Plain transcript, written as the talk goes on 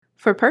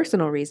For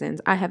personal reasons,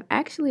 I have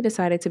actually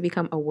decided to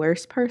become a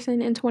worse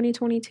person in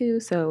 2022.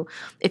 So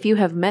if you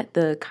have met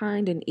the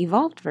kind and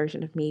evolved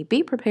version of me,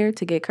 be prepared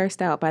to get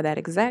cursed out by that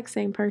exact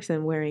same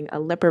person wearing a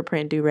leopard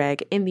print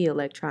do-rag in the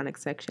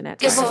electronics section at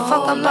Give a Target.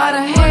 fuck about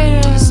a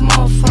hater in this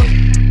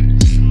motherfucker.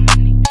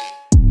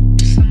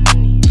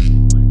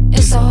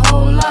 It's a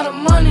whole lot of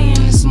money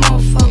in this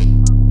motherfucker.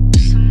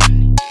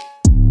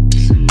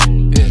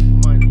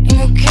 Ain't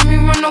gon' kill me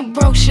run no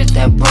broke shit,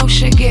 that broke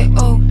shit get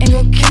old. Ain't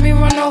gon' kill me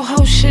run no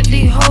hoe shit,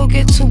 these hoes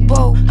get too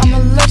bold. I'm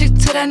allergic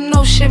to that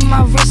no shit,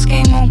 my wrist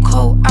game on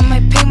cold. I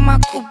might paint my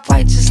coupe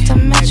white just to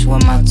match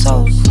with my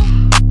toes.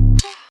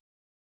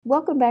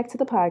 Welcome back to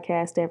the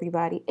podcast,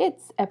 everybody.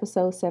 It's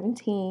episode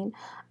 17.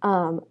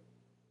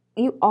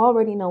 You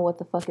already know what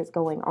the fuck is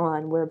going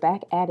on. We're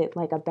back at it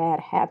like a bad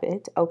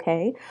habit,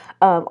 okay?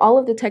 All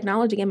of the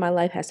technology in my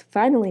life has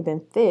finally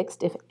been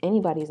fixed, if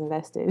anybody's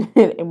invested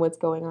in what's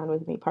going on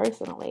with me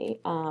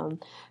personally.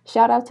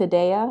 Shout out to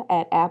Dea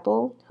at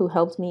Apple, who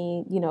helped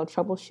me,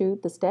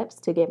 troubleshoot the steps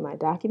to get my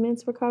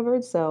documents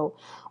recovered. So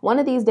one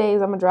of these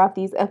days, I'm going to drop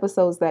these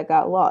episodes that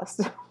got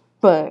lost.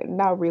 But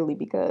not really,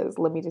 because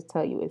let me just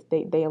tell you,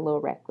 they a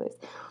little reckless.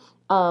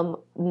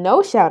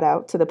 No shout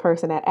out to the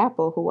person at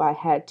Apple who I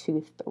had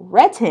to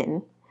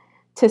threaten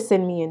to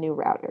send me a new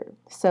router.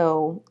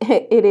 So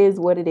it is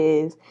what it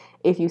is.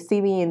 If you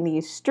see me in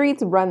these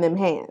streets, run them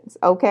hands,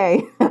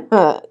 okay?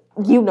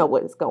 You know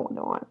what's going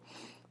on.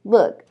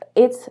 Look,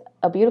 it's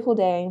a beautiful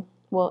day.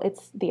 Well,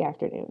 it's the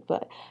afternoon,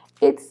 but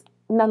it's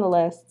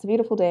nonetheless, it's a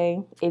beautiful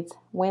day. It's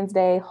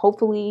Wednesday.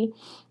 Hopefully,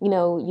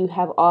 you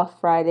have off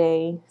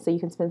Friday so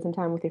you can spend some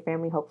time with your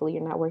family. Hopefully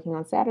you're not working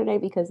on Saturday,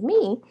 because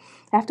me,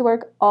 I have to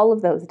work all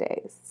of those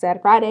days.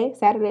 Friday,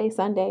 Saturday,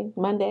 Sunday,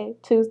 Monday,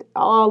 Tuesday,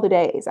 all the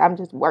days. I'm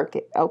just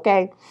working,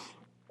 okay?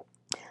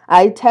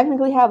 I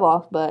technically have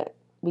off, but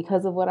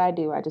because of what I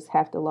do, I just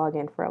have to log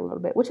in for a little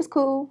bit, which is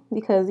cool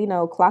because,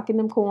 clocking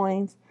them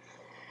coins.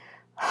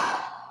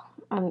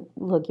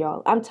 Look,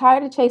 y'all, I'm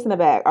tired of chasing the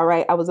bag, all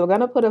right? I was going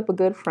to put up a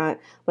good front,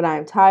 but I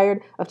am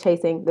tired of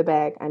chasing the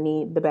bag. I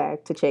need the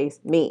bag to chase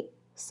me.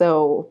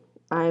 So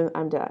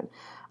I'm done.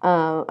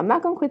 I'm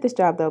not going to quit this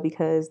job, though,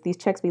 because these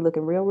checks be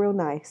looking real, real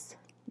nice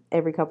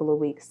every couple of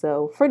weeks.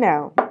 So for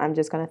now, I'm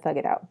just going to thug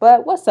it out.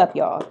 But what's up,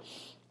 y'all?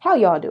 How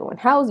y'all doing?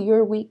 How's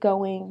your week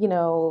going?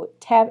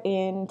 Tap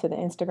into the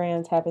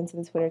Instagram, tap into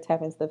the Twitter,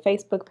 tap into the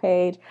Facebook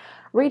page.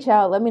 Reach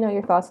out. Let me know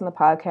your thoughts on the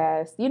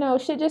podcast.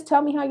 Just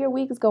tell me how your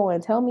week is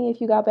going. Tell me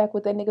if you got back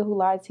with that nigga who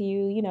lied to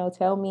you.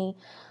 Tell me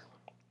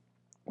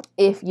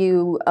if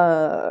you,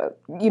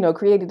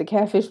 created a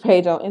catfish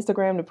page on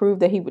Instagram to prove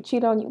that he would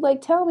cheat on you.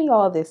 Like, tell me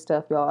all this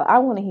stuff, y'all. I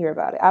want to hear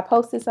about it. I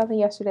posted something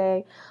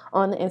yesterday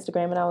on the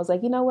Instagram, and I was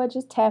like, you know what?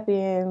 Just tap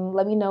in.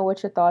 Let me know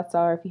what your thoughts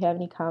are. If you have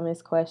any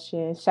comments,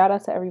 questions. Shout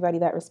out to everybody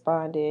that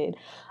responded.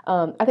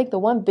 I think the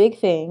one big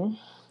thing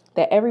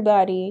that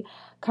everybody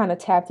kind of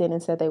tapped in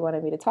and said they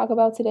wanted me to talk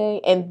about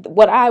today, and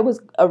what I was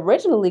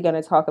originally going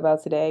to talk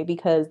about today,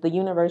 because the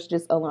universe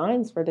just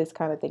aligns for this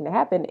kind of thing to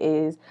happen,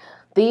 is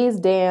these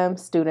damn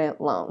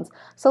student loans.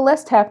 So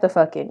let's tap the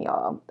fuck in,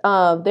 y'all.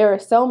 There are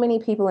so many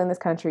people in this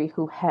country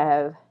who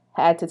have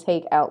had to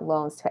take out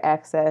loans to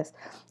access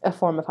a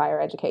form of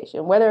higher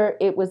education, whether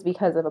it was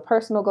because of a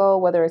personal goal,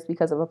 whether it's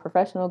because of a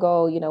professional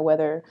goal,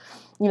 whether,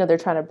 they're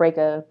trying to break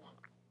a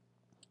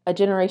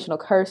generational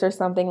curse or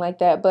something like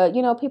that. But,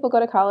 people go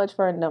to college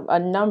for a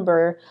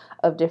number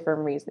of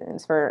different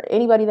reasons. For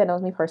anybody that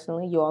knows me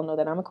personally, you all know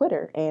that I'm a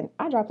quitter, and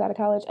I dropped out of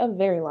college a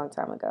very long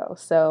time ago.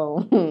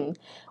 So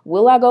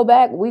will I go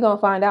back? We're going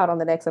to find out on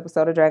the next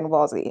episode of Dragon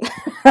Ball Z.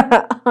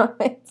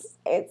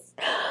 It's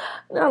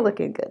not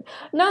looking good.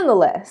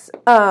 Nonetheless,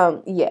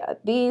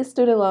 these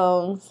student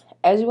loans,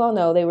 as you all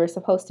know, they were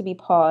supposed to be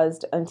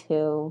paused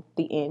until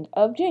the end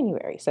of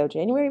January. So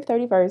January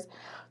 31st,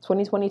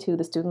 2022,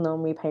 the student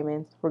loan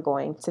repayments were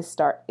going to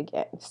start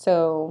again.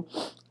 So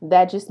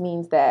that just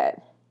means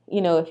that,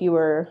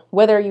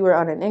 whether you were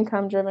on an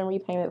income-driven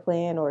repayment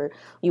plan, or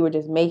you were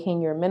just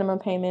making your minimum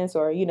payments,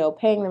 or,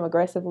 paying them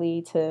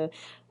aggressively to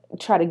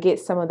try to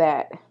get some of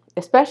that,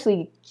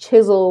 especially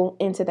chisel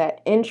into that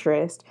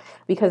interest,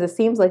 because it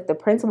seems like the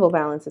principal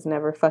balance is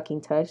never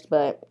fucking touched,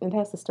 but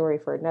that's the story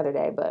for another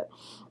day. But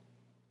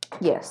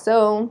yeah,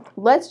 so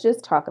let's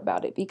just talk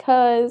about it,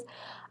 because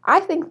I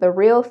think the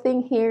real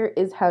thing here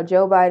is how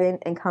Joe Biden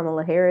and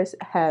Kamala Harris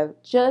have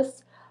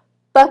just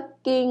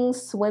fucking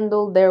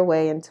swindled their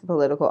way into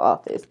political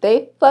office.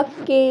 They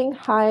fucking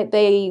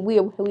we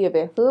have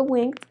been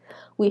hoodwinked.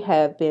 We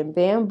have been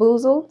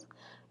bamboozled.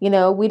 We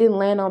didn't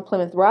land on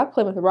Plymouth Rock.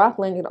 Plymouth Rock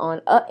landed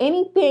on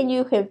anything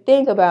you can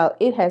think about.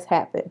 It has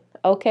happened.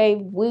 Okay?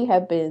 We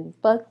have been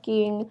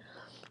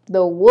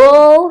the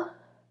wool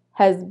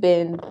has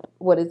been,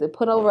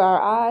 put over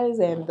our eyes,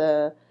 and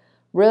the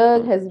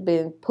rug has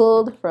been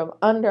pulled from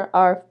under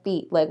our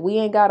feet. Like, we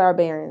ain't got our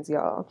bearings,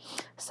 y'all.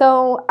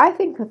 So I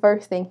think the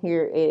first thing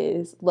here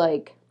is,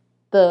 like,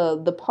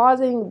 the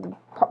pausing.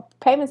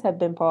 Payments have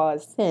been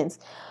paused since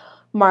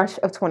March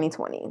of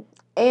 2020.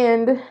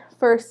 And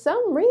for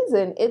some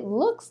reason, it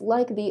looks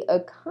like the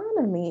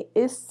economy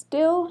is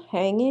still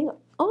hanging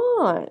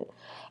on.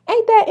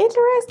 Ain't that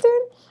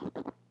interesting?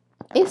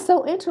 It's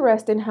so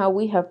interesting how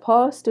we have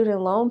paused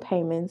student loan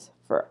payments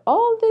for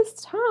all this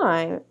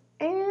time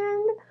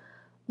and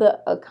the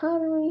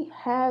economy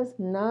has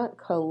not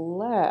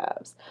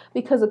collapsed.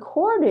 Because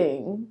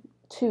according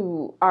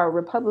to our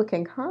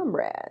Republican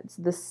comrades,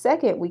 the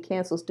second we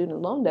cancel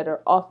student loan debt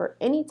or offer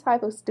any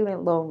type of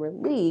student loan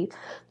relief,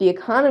 the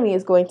economy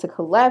is going to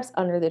collapse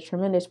under the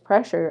tremendous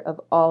pressure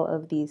of all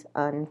of these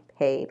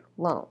unpaid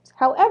loans.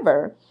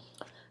 However,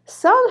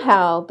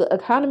 somehow the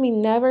economy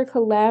never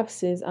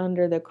collapses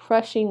under the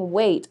crushing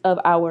weight of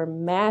our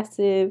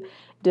massive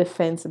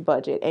defense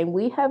budget. And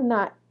we have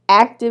not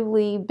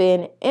actively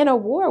been in a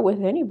war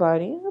with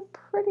anybody in a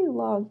pretty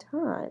long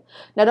time.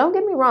 Now, don't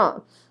get me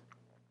wrong.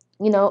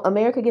 You know,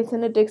 America gets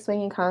in a dick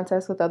swinging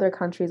contest with other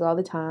countries all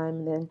the time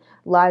and then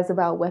lies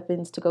about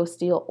weapons to go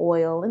steal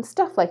oil and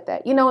stuff like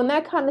that. You know, and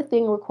that kind of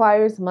thing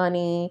requires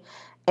money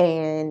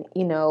and,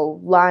 you know,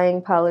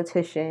 lying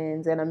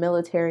politicians and a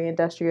military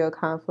industrial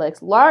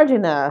complex large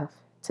enough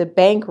to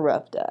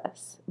bankrupt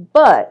us.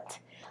 But,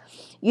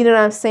 you know what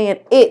I'm saying?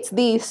 It's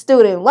these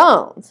student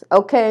loans,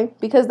 okay?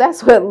 Because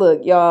that's what,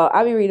 look, y'all,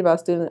 I be reading about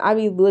students.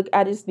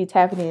 I just be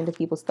tapping into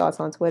people's thoughts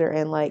on Twitter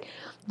and, like,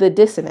 the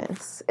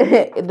dissonance.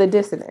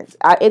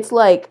 It's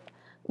like,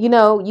 you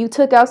know, you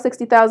took out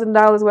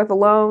 $60,000 worth of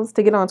loans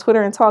to get on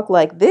Twitter and talk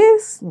like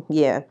this?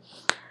 Yeah.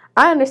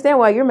 I understand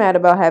why you're mad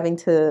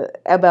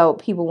about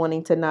people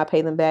wanting to not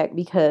pay them back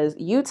because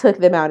you took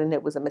them out and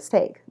it was a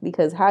mistake.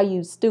 Because how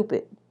you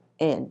stupid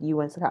and you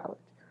went to college.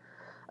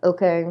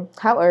 Okay,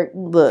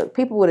 look,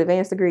 people with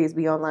advanced degrees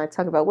be online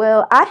talking about,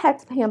 well, I had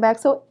to pay him back,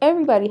 so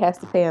everybody has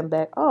to pay him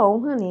back.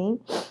 Oh, honey,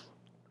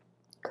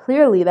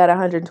 clearly that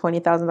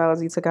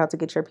 $120,000 you took out to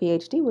get your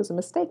PhD was a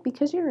mistake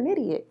because you're an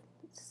idiot.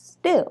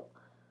 Still.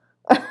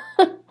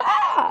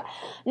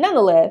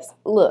 Nonetheless,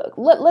 look,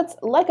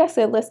 like I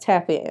said, let's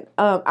tap in.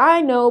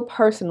 I know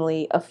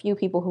personally a few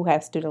people who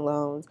have student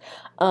loans.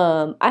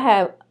 I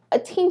have a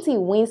teensy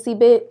weensy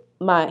bit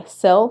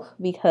myself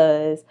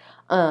because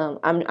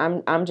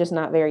I'm just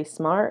not very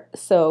smart.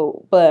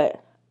 So,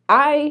 but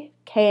I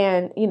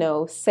can, you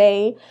know,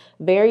 say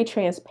very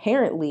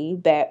transparently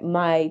that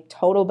my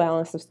total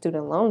balance of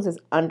student loans is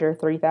under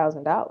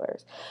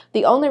 $3,000.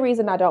 The only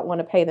reason I don't want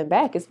to pay them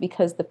back is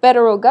because the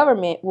federal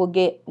government will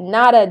get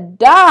not a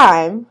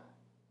dime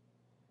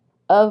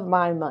of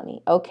my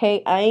money.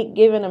 Okay, I ain't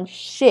giving them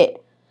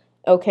shit.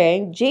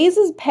 Okay,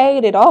 Jesus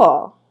paid it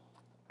all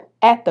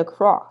at the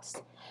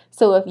cross.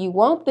 So if you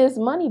want this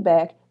money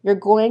back, you're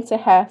going to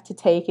have to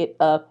take it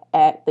up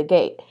at the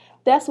gate.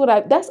 That's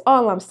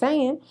all I'm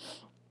saying.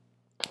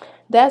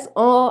 That's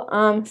all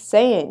I'm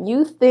saying.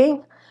 You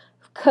think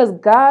because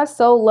God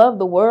so loved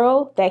the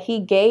world that he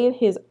gave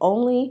his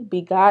only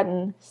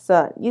begotten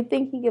son. You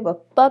think he give a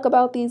fuck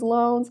about these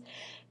loans?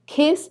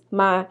 Kiss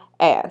my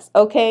ass,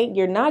 okay?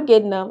 You're not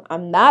getting them.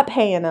 I'm not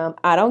paying them.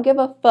 I don't give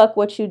a fuck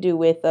what you do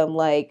with them.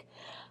 Like,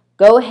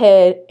 go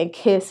ahead and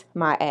kiss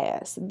my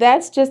ass.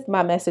 That's just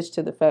my message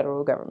to the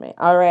federal government,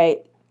 all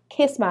right?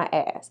 Kiss my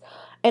ass.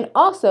 And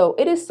also,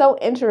 it is so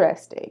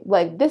interesting.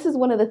 Like, this is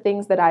one of the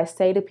things that I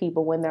say to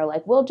people when they're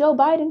like, well, Joe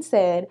Biden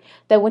said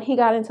that when he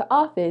got into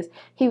office,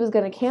 he was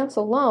going to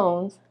cancel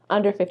loans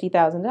under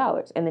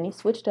 $50,000. And then he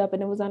switched up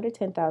and it was under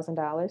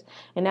 $10,000.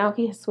 And now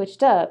he has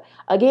switched up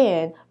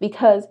again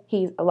because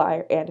he's a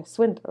liar and a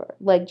swindler.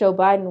 Like, Joe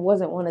Biden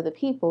wasn't one of the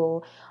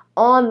people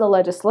on the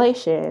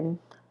legislation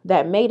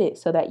that made it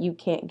so that you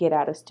can't get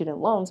out of student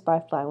loans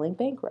by filing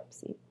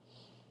bankruptcy.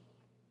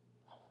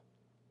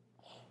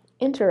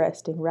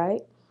 Interesting,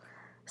 right?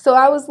 So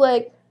I was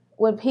like,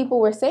 when people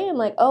were saying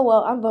like, oh,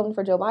 well, I'm voting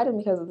for Joe Biden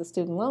because of the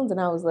student loans. And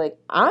I was like,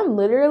 I'm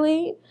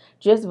literally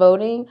just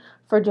voting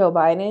for Joe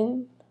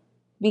Biden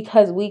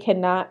because we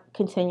cannot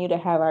continue to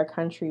have our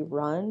country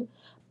run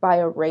by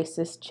a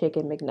racist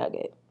chicken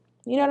McNugget.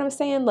 You know what I'm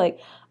saying? Like,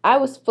 I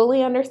was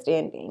fully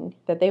understanding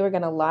that they were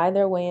going to lie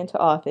their way into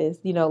office.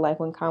 You know, like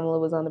when Kamala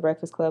was on the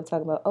Breakfast Club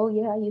talking about, oh,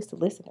 yeah, I used to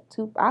listen to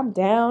Tupac. I'm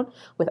down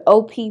with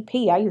OPP.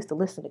 I used to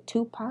listen to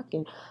Tupac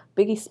and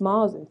Biggie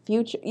Smalls and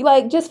Future.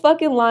 Like, just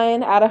fucking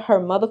lying out of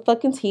her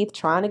motherfucking teeth,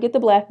 trying to get the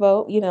black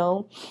vote, you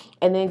know,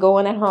 and then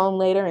going at home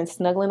later and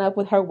snuggling up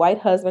with her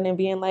white husband and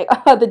being like,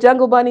 oh, the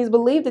Jungle Bunnies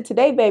believed it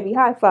today, baby.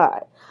 High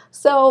five.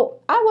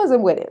 So I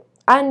wasn't with it.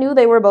 I knew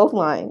they were both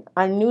lying.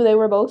 I knew they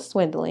were both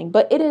swindling.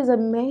 But it is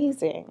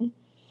amazing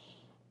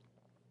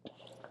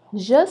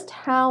just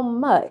how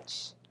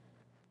much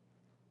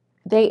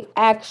they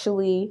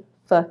actually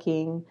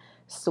fucking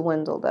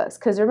swindled us.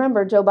 Because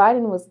remember, Joe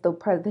Biden was the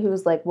president. He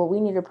was like, well,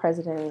 we need a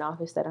president in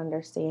office that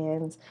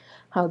understands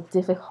how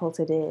difficult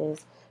it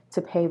is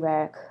to pay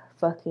back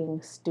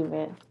fucking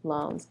student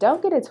loans.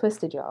 Don't get it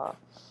twisted, y'all.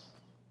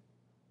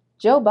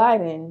 Joe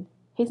Biden,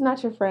 he's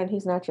not your friend.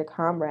 He's not your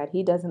comrade.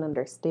 He doesn't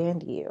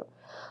understand you.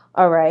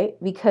 All right,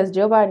 because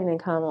Joe Biden and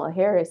Kamala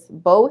Harris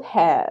both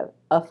have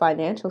a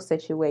financial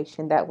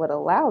situation that would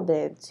allow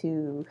them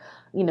to,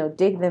 you know,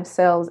 dig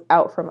themselves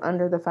out from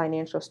under the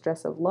financial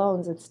stress of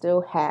loans and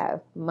still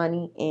have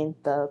money in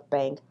the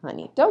bank,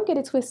 honey. Don't get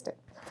it twisted.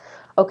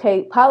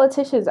 Okay,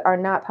 politicians are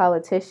not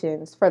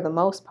politicians for the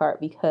most part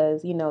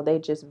because, you know, they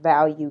just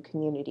value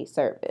community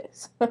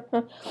service.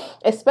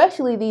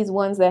 Especially these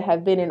ones that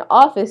have been in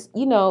office,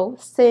 you know,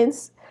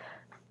 since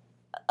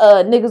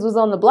niggas was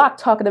on the block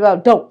talking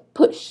about don't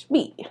push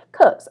me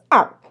because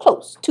I'm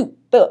close to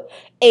the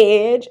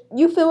edge.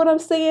 You feel what I'm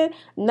saying?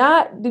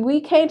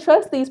 We can't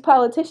trust these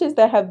politicians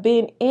that have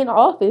been in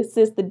office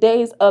since the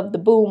days of the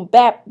boom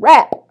bap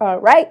rap, all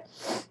right?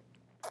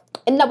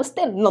 And I was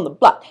standing on the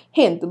block,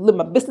 handling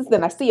my business,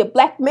 and I see a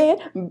black man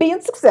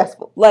being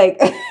successful. Like,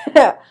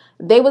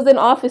 they was in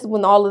office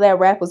when all of that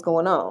rap was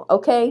going on,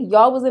 okay?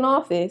 Y'all was in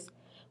office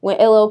when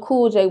LL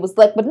Cool J was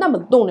like, but I'm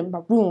alone in my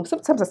room.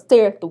 Sometimes I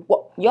stare at the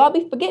wall. Y'all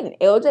be forgetting,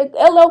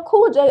 LL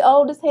Cool J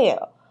old as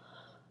hell.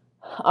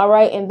 All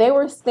right, and they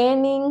were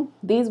standing,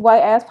 these white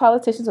ass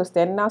politicians were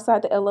standing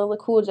outside the LL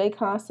Cool J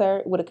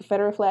concert with a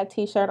Confederate flag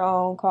t-shirt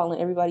on,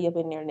 calling everybody up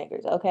in there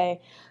niggers, okay?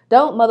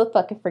 Don't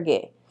motherfucking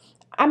forget.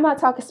 I'm not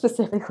talking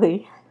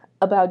specifically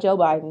about Joe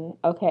Biden,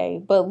 okay?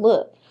 But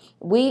look,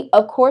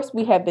 of course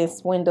we have been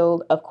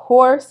swindled. Of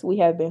course we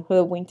have been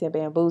hoodwinked and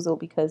bamboozled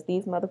because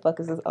these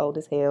motherfuckers is old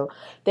as hell.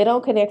 They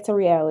don't connect to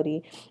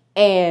reality.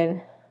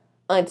 And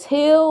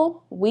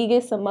until we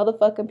get some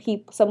motherfucking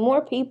people, some more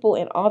people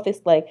in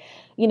office like,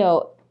 you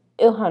know,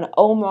 Ilhan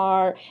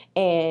Omar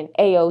and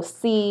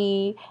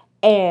AOC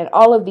and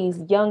all of these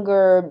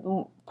younger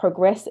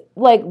progressive,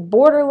 like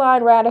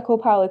borderline radical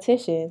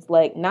politicians,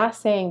 like not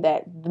saying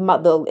that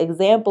the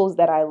examples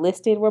that I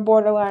listed were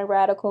borderline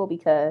radical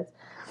because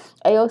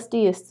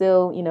AOC is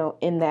still, you know,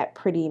 in that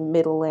pretty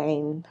middle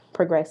lane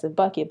progressive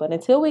bucket. But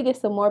until we get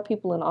some more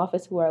people in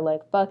office who are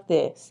like, fuck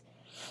this,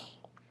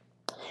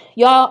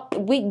 y'all,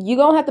 you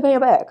gonna have to pay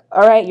them back.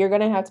 All right, you're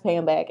gonna have to pay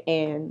them back,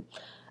 and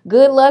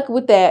good luck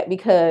with that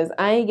because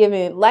I ain't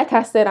giving, like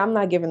I said, I'm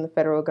not giving the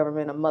federal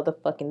government a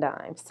motherfucking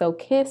dime. So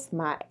kiss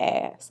my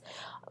ass.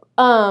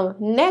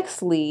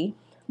 Nextly,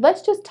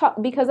 let's just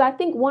talk, because I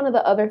think one of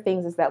the other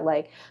things is that,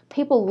 like,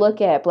 people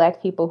look at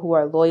black people who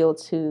are loyal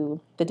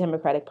to the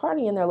Democratic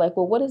Party and they're like,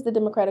 well, what has the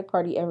Democratic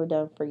Party ever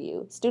done for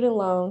you? Student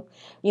loan,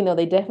 you know,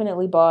 they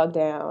definitely bogged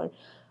down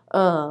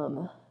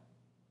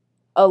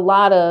a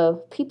lot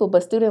of people,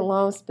 but student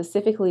loans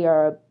specifically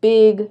are a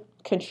big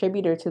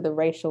contributor to the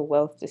racial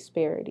wealth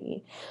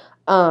disparity.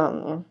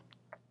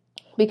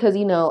 Because,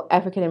 you know,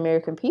 African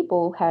American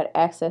people had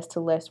access to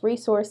less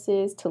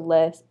resources,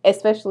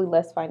 especially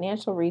less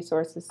financial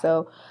resources.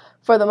 So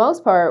for the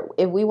most part,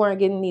 if we weren't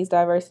getting these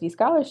diversity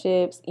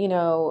scholarships, you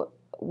know,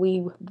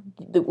 we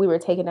were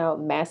taking out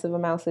massive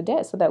amounts of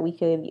debt so that we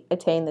could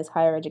attain this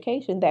higher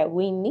education that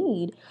we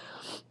need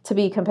to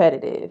be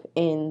competitive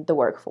in the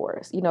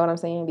workforce. You know what I'm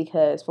saying?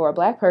 Because for a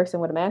black person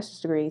with a master's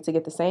degree to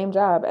get the same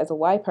job as a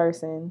white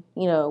person,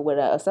 you know, with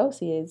an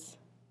associate's,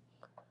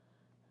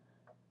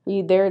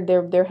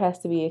 there has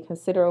to be a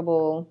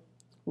considerable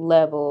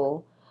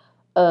level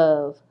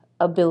of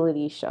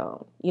ability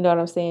shown. You know what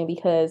I'm saying?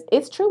 Because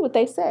it's true what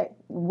they say.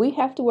 We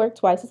have to work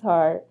twice as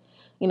hard,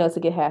 you know, to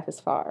get half as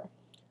far.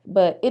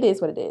 But it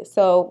is what it is.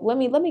 So let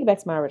me get back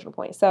to my original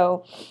point.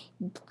 So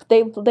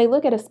they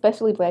look at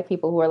especially black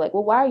people who are like,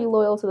 well, why are you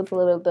loyal to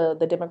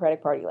the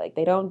Democratic Party? Like,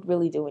 they don't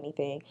really do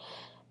anything.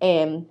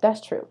 And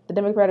that's true. The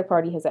Democratic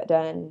Party has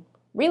done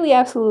really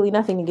absolutely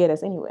nothing to get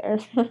us anywhere.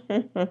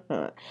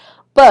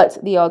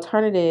 But the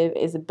alternative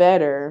is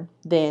better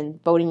than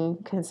voting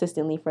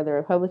consistently for the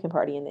Republican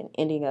Party and then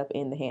ending up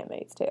in The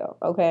Handmaid's Tale,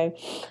 okay?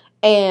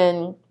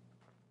 And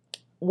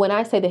when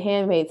I say The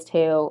Handmaid's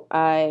Tale,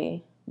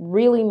 I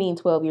really mean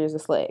 12 Years a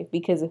Slave,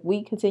 because if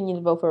we continue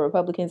to vote for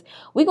Republicans,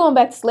 we going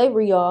back to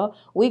slavery, y'all.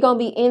 We gonna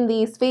be in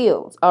these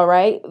fields, all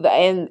right?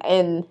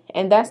 And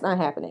that's not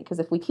happening, because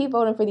if we keep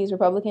voting for these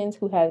Republicans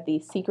who have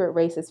these secret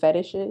racist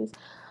fetishes,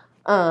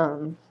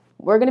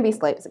 we're gonna be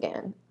slaves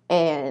again.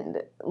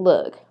 And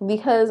look,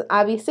 because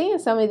I be seeing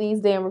some of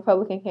these damn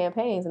Republican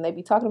campaigns and they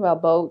be talking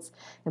about boats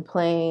and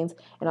planes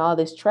and all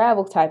this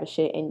travel type of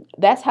shit. And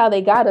that's how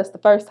they got us the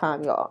first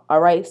time, y'all. All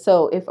right.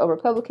 So if a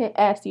Republican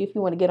asks you if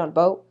you want to get on a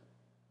boat,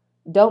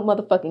 don't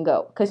motherfucking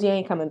go, because you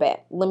ain't coming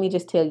back. Let me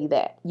just tell you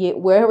that.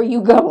 Wherever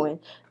you going,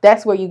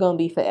 that's where you're going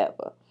to be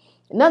forever.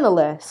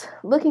 Nonetheless,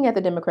 looking at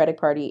the Democratic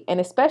Party, and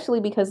especially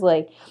because,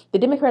 like, the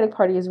Democratic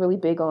Party is really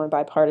big on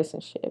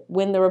bipartisanship.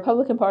 When the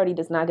Republican Party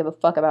does not give a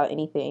fuck about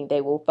anything, they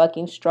will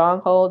fucking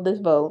stronghold this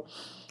vote.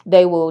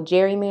 They will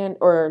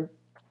gerrymander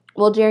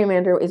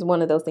is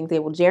one of those things. They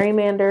will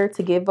gerrymander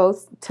to give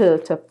votes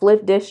to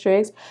flip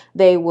districts.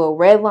 They will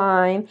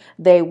redline.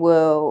 They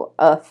will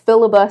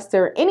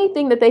filibuster.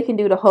 Anything that they can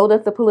do to hold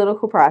up the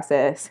political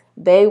process,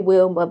 they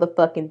will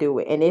motherfucking do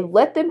it. And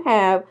let them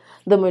have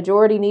the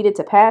majority needed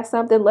to pass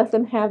something, let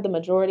them have the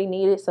majority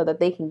needed so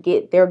that they can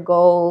get their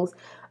goals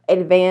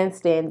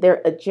advanced and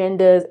their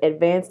agendas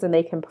advanced, and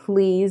they can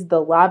please the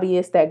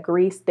lobbyists that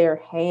grease their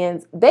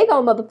hands. They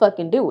gonna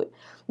motherfucking do it.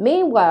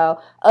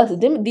 Meanwhile,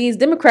 these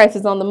Democrats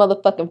is on the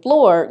motherfucking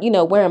floor, you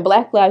know, wearing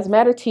Black Lives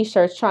Matter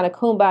t-shirts, trying to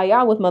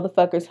kumbaya with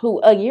motherfuckers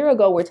who a year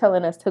ago were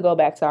telling us to go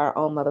back to our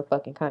own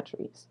motherfucking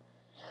countries.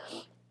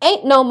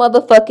 Ain't no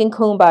motherfucking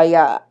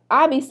kumbaya.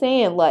 I be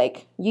saying,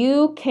 like,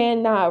 you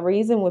cannot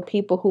reason with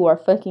people who are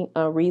fucking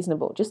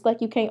unreasonable. Just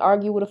like you can't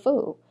argue with a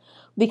fool.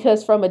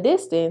 Because from a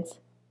distance,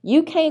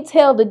 you can't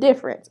tell the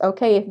difference,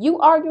 okay? If you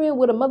arguing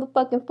with a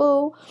motherfucking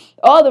fool,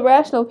 all the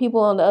rational people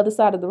on the other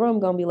side of the room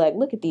gonna be like,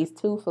 look at these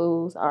two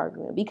fools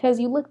arguing. Because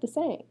you look the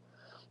same.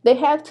 They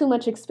have too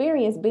much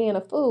experience being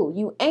a fool.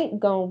 You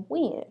ain't gonna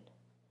win.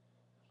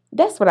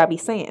 That's what I be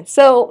saying.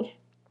 So,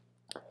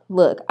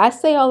 look, I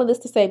say all of this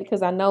to say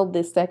because I know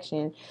this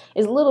section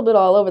is a little bit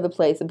all over the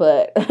place,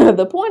 but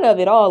the point of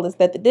it all is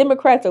that the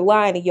Democrats are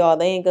lying to y'all.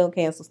 They ain't gonna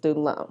cancel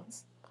student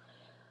loans.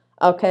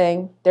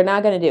 Okay? They're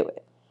not gonna do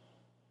it.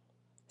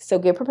 So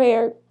get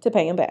prepared to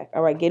pay them back.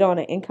 All right, get on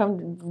an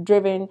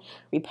income-driven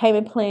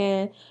repayment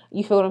plan.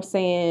 You feel what I'm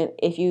saying?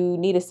 If you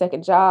need a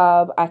second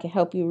job, I can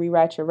help you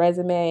rewrite your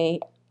resume.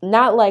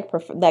 Not like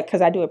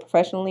because I do it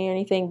professionally or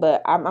anything,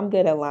 but I'm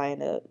good at lying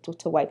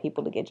to white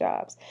people to get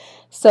jobs.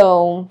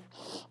 So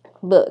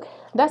look,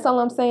 that's all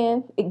I'm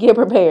saying. Get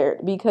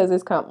prepared because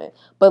it's coming.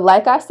 But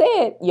like I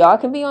said, y'all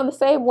can be on the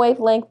same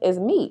wavelength as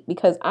me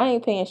because I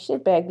ain't paying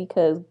shit back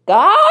because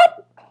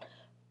God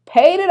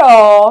paid it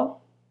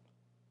all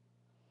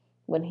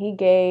when he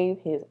gave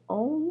his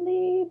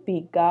only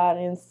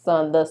begotten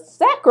son. The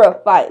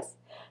sacrifice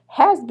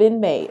has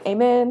been made.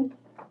 Amen.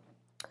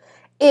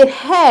 It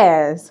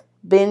has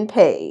been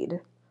paid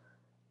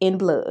in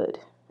blood.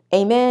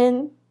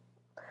 Amen.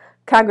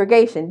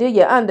 Congregation, do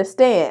you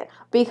understand?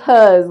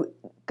 Because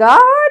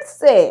God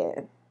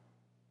said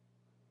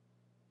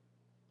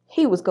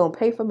he was going to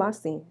pay for my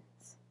sins.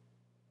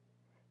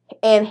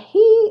 And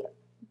he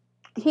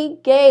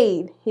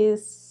gave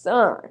his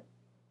son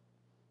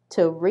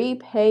to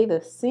repay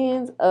the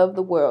sins of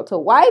the world, to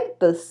wipe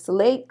the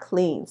slate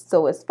clean.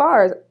 So as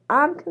far as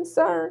I'm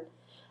concerned,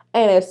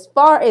 and as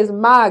far as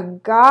my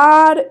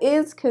God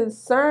is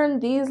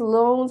concerned, these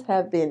loans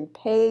have been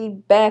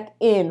paid back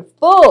in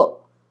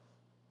full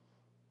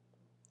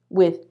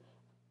with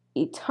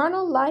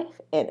eternal life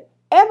and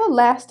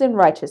everlasting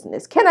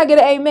righteousness. Can I get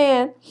an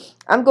amen?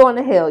 I'm going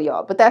to hell,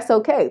 y'all, but that's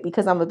okay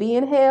because I'm going to be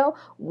in hell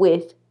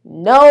with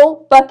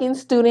no fucking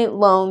student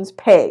loans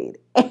paid.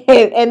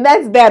 And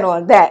that's that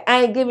on that.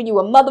 I ain't giving you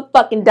a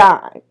motherfucking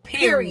dime.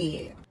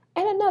 Period.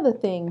 And another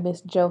thing,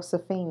 Miss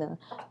Josephina,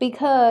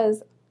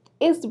 because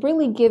it's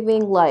really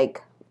giving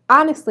like,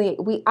 honestly,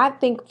 I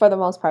think for the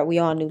most part, we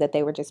all knew that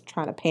they were just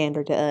trying to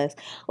pander to us.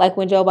 Like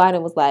when Joe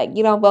Biden was like,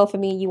 you don't vote for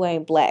me, you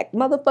ain't black.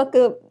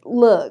 Motherfucker,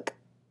 look,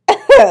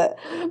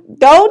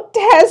 don't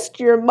test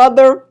your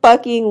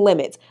motherfucking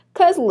limits.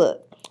 Because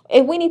look,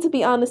 if we need to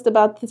be honest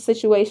about the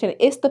situation,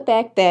 it's the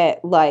fact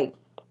that like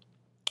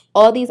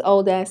all these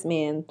old ass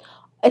men,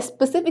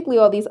 specifically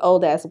all these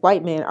old ass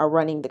white men are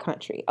running the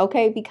country.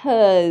 Okay,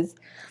 because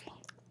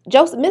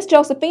Miss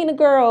Josephina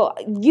girl,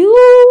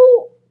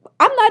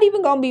 I'm not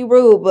even gonna be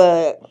rude,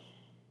 but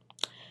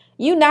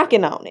you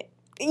knocking on it.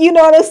 You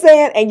know what I'm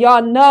saying? And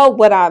y'all know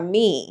what I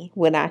mean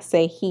when I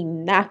say he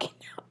knocking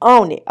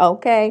on it,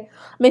 okay?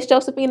 Miss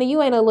Josephina,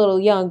 you ain't a little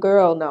young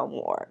girl no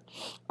more.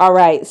 All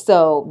right,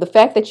 so the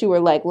fact that you were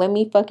like, let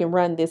me fucking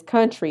run this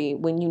country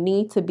when you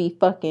need to be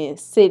fucking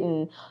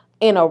sitting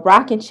in a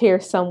rocking chair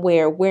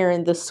somewhere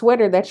wearing the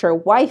sweater that your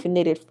wife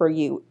knitted for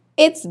you,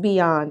 it's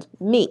beyond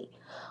me.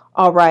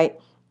 All right?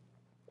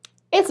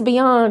 It's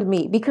beyond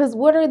me because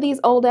what are these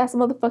old ass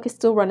motherfuckers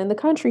still running the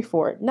country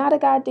for? Not a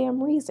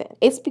goddamn reason.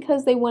 It's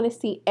because they want to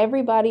see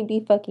everybody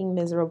be fucking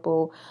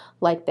miserable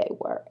like they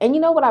were. And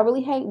you know what I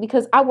really hate?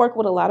 Because I work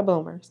with a lot of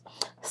boomers.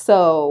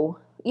 So,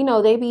 you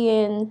know, they be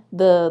in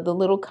the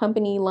little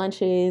company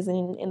lunches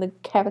and in the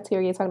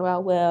cafeteria talking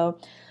about, well,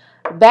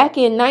 back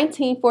in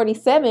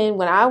 1947,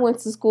 when I went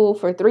to school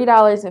for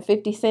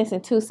 $3.50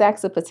 and 2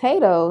 sacks of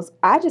potatoes,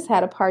 I just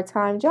had a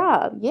part-time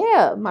job.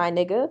 Yeah, my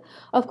nigga.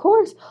 Of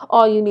course,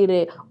 all you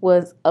needed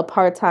was a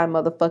part-time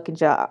motherfucking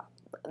job.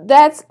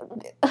 That's...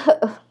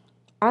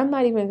 I'm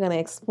not even going to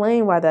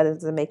explain why that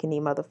doesn't make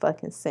any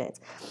motherfucking sense.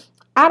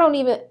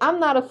 I'm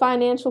not a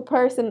financial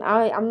person.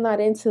 I'm not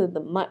into the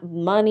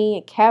money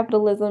and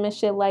capitalism and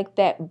shit like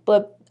that.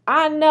 But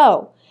I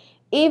know,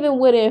 even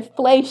with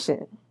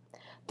inflation,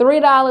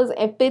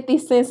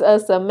 $3.50 a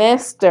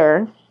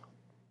semester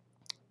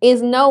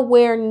is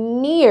nowhere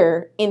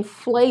near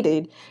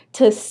inflated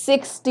to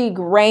 60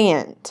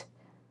 grand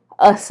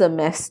a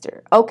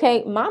semester.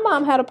 Okay, my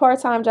mom had a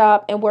part-time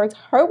job and worked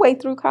her way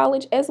through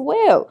college as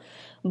well.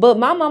 But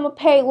my mama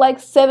paid like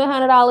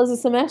 $700 a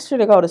semester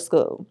to go to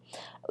school.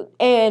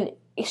 And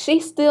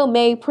she still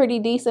made pretty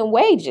decent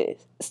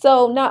wages.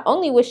 So not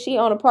only was she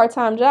on a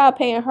part-time job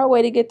paying her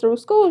way to get through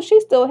school,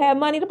 she still had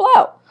money to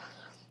blow.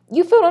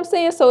 You feel what I'm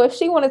saying? So if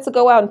she wanted to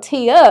go out and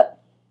tee up,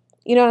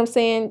 you know what I'm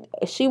saying?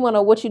 If she want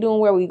a what you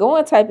doing, where we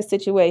going type of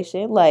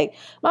situation, like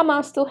my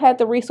mom still had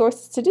the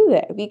resources to do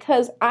that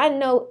because I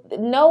know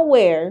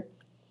nowhere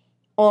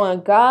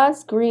on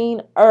God's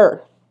green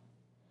earth,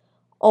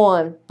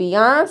 on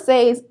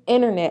Beyonce's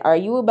internet, are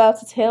you about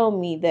to tell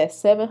me that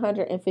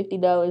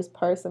 $750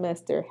 per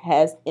semester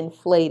has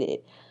inflated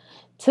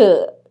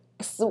to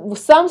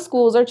Some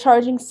schools are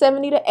charging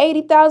 $70,000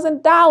 to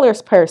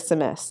 $80,000 per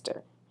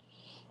semester.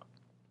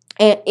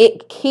 And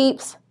it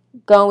keeps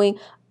going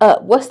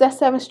up. What's that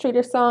 7th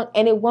Streeter song?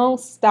 And it won't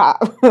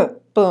stop.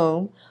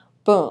 Boom,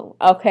 boom.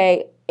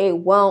 Okay? It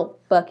won't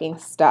fucking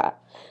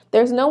stop.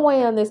 There's no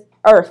way on this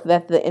earth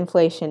that the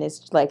inflation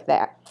is like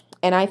that.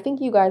 And I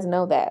think you guys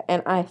know that.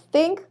 And I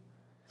think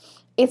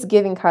it's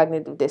giving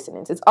cognitive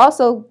dissonance. It's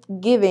also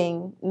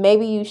giving,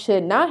 maybe you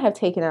should not have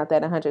taken out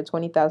that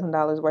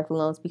 $120,000 worth of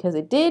loans because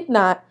it did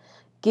not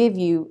give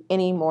you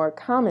any more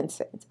common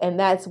sense. And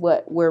that's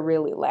what we're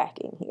really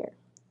lacking here.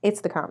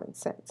 It's the common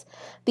sense.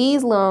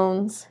 These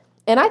loans,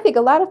 and I think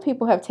a lot of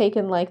people have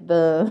taken like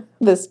the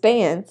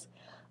stance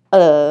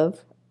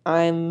of,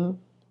 I'm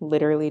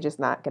literally just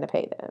not going to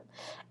pay them.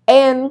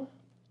 And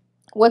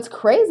what's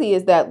crazy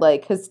is that,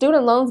 like, because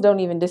student loans don't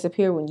even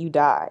disappear when you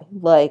die.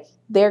 Like,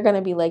 they're going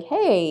to be like,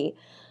 hey,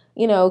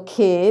 you know,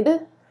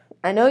 kid,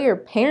 I know your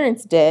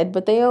parents dead,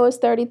 but they owe us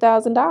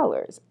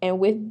 $30,000. And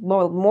with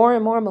more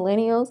and more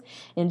millennials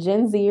and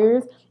Gen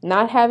Zers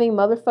not having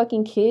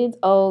motherfucking kids,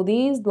 oh,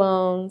 these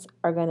loans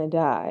are going to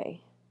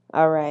die.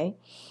 All right.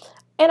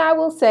 And I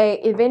will say,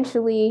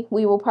 eventually,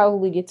 we will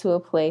probably get to a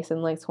place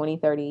in like 20,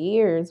 30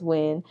 years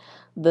when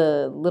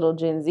the little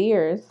Gen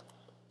Zers,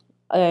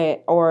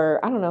 or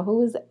I don't know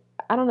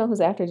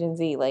who's after Gen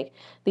Z, like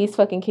these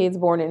fucking kids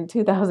born in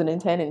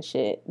 2010 and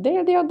shit,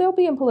 they'll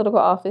be in political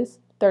office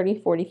 30,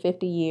 40,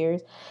 50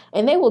 years,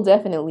 and they will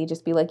definitely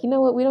just be like, you know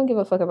what, we don't give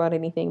a fuck about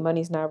anything,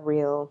 money's not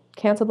real,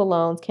 cancel the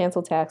loans,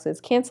 cancel taxes,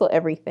 cancel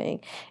everything.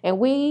 And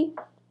we're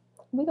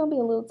gonna be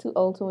a little too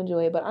old to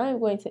enjoy it, but I'm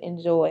going to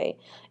enjoy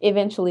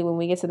eventually when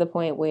we get to the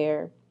point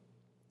where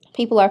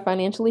people are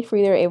financially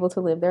free, they're able to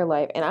live their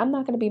life, and I'm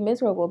not going to be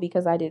miserable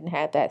because I didn't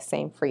have that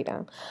same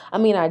freedom. I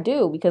mean, I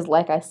do, because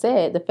like I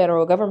said, the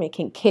federal government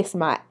can kiss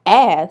my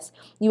ass.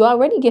 You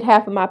already get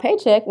half of my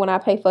paycheck when I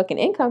pay fucking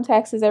income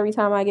taxes every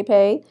time I get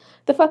paid.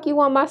 The fuck you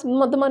want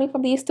the money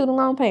from these student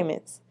loan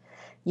payments?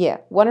 Yeah,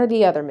 one or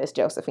the other, Miss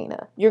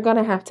Josephina. You're going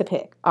to have to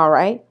pick, all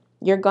right?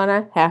 You're going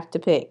to have to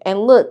pick.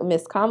 And look,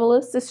 Miss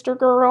Kamala, sister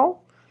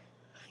girl,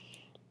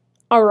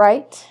 all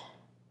right,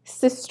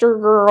 sister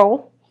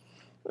girl,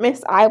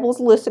 Miss, I was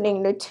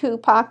listening to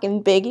Tupac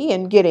and Biggie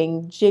and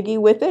getting jiggy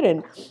with it,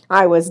 and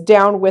I was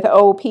down with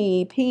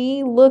OPP.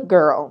 Look,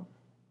 girl,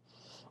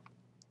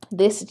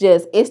 it's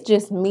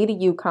just me to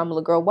you,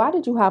 Kamala girl. Why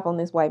did you hop on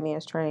this white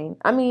man's train?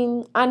 I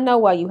mean, I know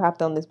why you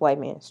hopped on this white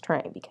man's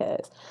train,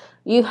 because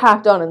you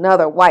hopped on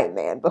another white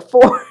man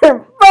before,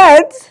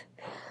 but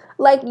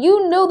like,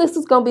 you knew this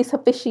was gonna be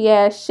some fishy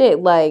ass shit.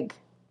 Like,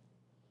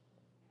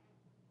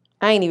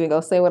 I ain't even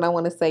gonna say what I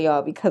want to say,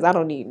 y'all, because I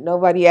don't need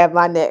nobody at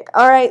my neck.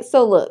 All right,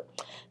 so look,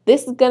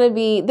 this is a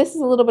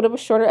little bit of a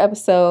shorter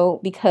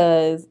episode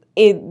because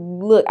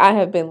I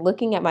have been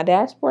looking at my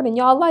dashboard, and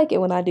y'all like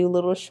it when I do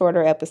little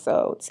shorter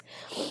episodes.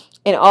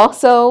 And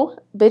also,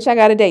 bitch, I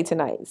got a date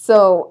tonight,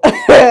 so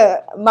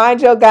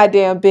mind your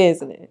goddamn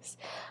business.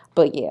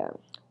 But yeah,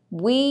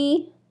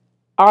 we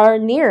are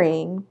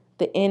nearing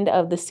the end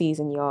of the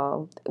season,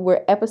 y'all.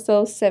 We're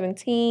episode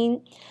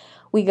 17.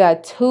 We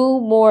got 2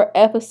 more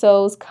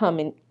episodes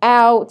coming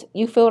out.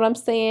 You feel what I'm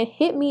saying?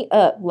 Hit me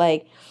up.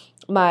 Like,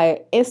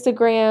 my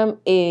Instagram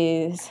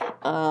is,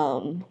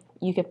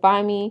 you can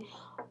find me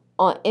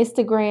on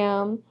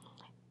Instagram,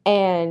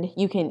 and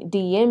you can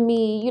DM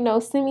me,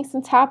 send me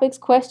some topics,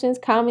 questions,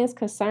 comments,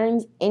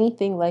 concerns,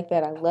 anything like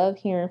that. I love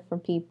hearing from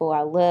people.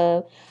 I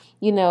love,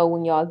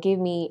 when y'all give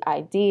me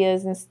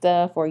ideas and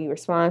stuff, or you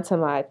respond to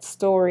my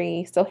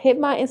story. So hit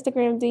my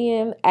Instagram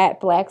DM at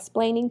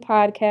Blacksplaining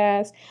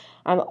Podcast.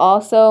 I'm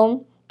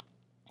also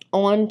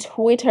on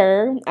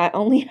Twitter. I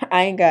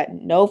ain't got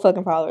no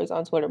fucking followers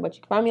on Twitter, but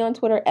you can find me on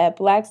Twitter at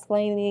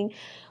Blacksplaining.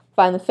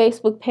 Find the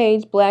Facebook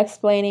page,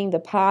 Blacksplaining the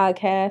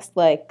podcast.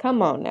 Like,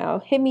 come on now.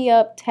 Hit me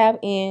up, tap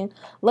in.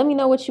 Let me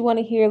know what you want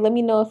to hear. Let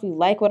me know if you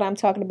like what I'm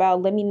talking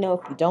about. Let me know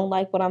if you don't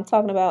like what I'm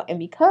talking about. And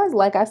because,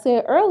 like I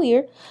said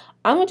earlier,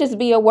 I'm going to just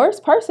be a worse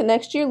person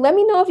next year. Let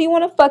me know if you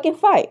want to fucking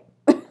fight.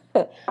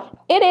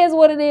 It is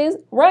what it is.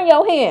 Run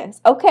your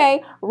hands,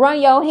 okay?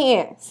 Run your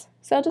hands.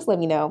 So just let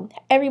me know.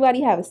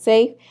 Everybody have a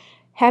safe,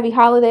 happy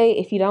holiday.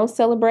 If you don't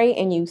celebrate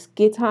and you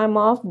get time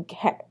off,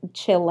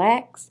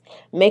 chillax.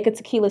 Make a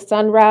tequila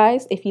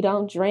sunrise. If you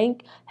don't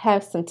drink,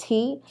 have some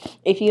tea.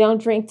 If you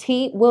don't drink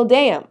tea, well,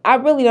 damn, I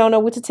really don't know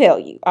what to tell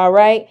you, all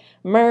right?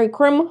 Merry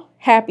Christmas,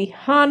 Happy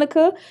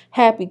Hanukkah,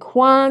 Happy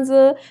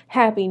Kwanzaa,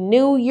 Happy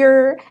New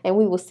Year, and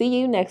we will see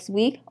you next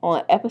week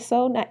on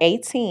episode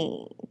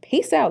 18.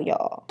 Peace out,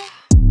 y'all.